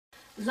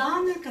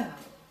Long ago,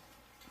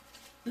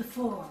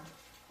 before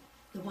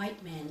the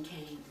white man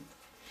came,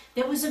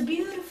 there was a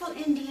beautiful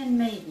Indian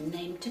maiden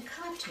named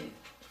Takatu,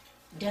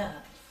 Dove,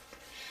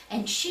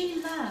 and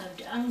she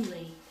loved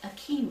only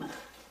Akima,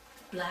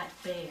 Black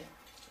Bear.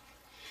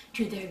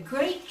 To their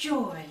great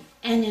joy,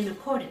 and in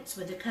accordance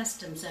with the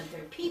customs of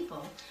their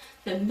people,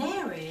 the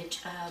marriage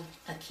of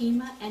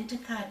Akima and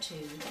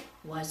Takatu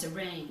was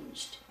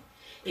arranged.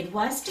 It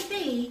was to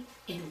be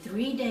in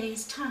 3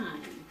 days'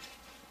 time.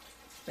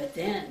 But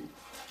then,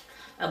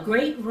 a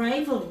great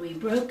rivalry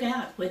broke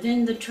out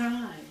within the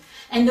tribe,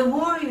 and the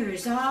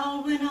warriors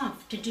all went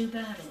off to do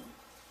battle.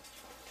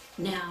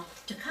 Now,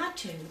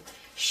 Takatu,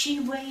 she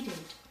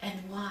waited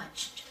and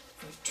watched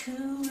for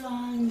 2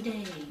 long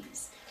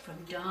days,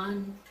 from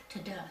dawn to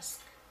dusk.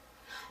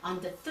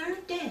 On the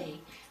 3rd day,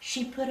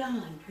 she put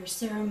on her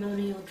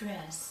ceremonial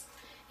dress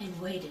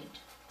and waited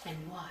and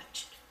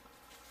watched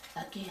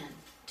again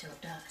till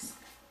dusk.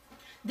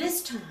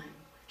 This time,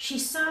 she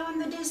saw in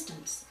the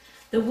distance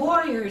the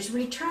warriors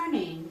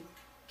returning,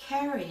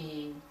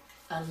 carrying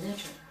a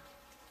litter,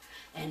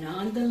 and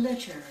on the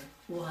litter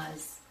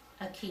was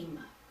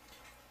Akima.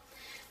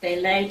 They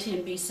laid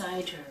him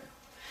beside her,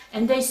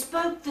 and they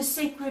spoke the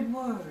sacred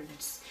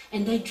words,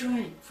 and they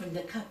drank from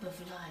the cup of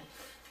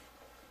life.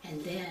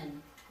 And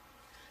then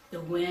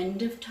the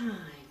wind of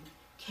time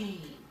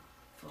came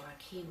for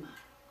Akima.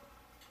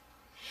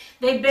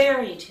 They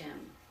buried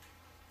him,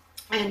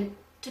 and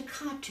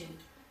Takatu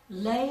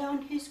lay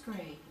on his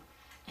grave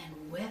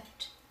and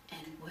wept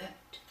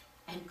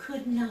and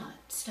could not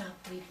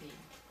stop weeping.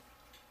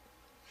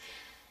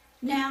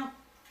 Now,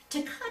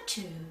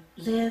 Takatu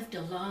lived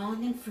a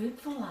long and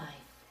fruitful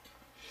life.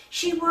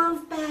 She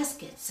wove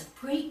baskets of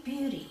great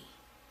beauty.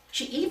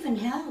 She even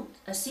held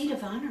a seat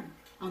of honor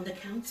on the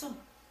council.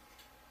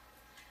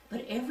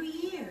 But every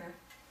year,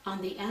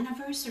 on the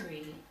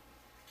anniversary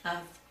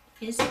of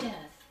his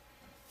death,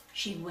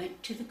 she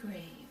went to the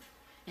grave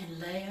and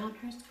lay on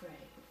her grave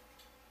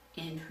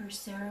in her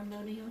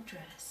ceremonial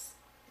dress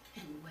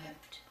and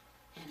wept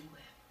and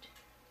wept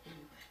and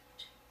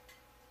wept.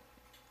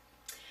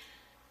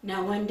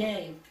 Now one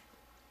day,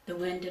 the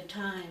wind of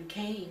time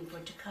came for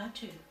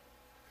Takatu.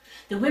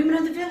 The women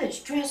of the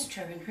village dressed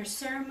her in her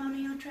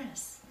ceremonial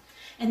dress,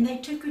 and they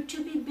took her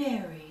to be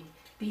buried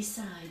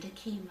beside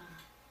Akima.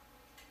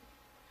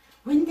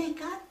 When they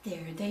got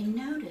there, they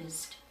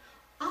noticed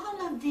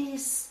all of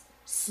these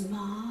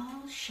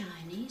small,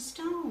 shiny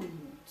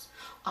stones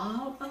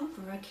all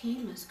over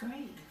Akima's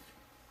grave.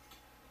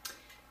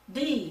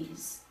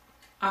 These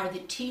are the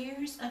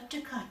tears of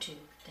Takatu,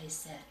 they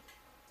said.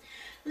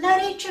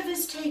 Let each of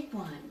us take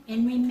one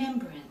in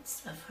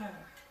remembrance of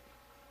her.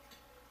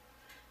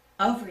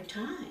 Over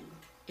time,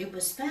 it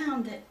was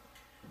found that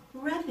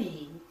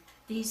rubbing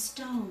these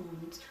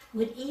stones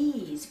would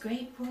ease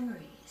great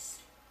worries.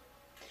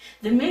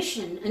 The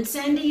mission in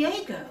San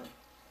Diego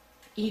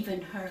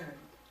even heard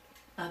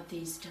of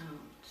these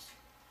stones.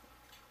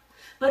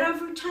 But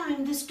over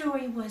time, the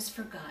story was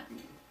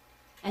forgotten,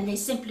 and they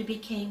simply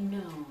became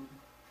known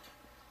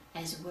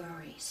as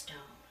worry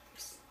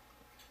stones.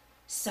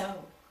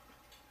 So,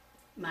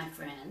 my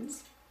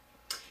friends,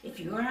 if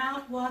you are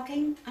out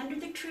walking under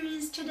the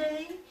trees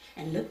today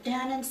and look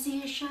down and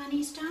see a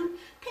shiny stone,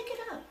 pick it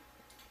up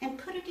and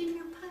put it in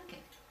your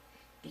pocket,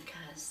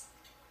 because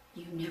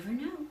you never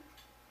know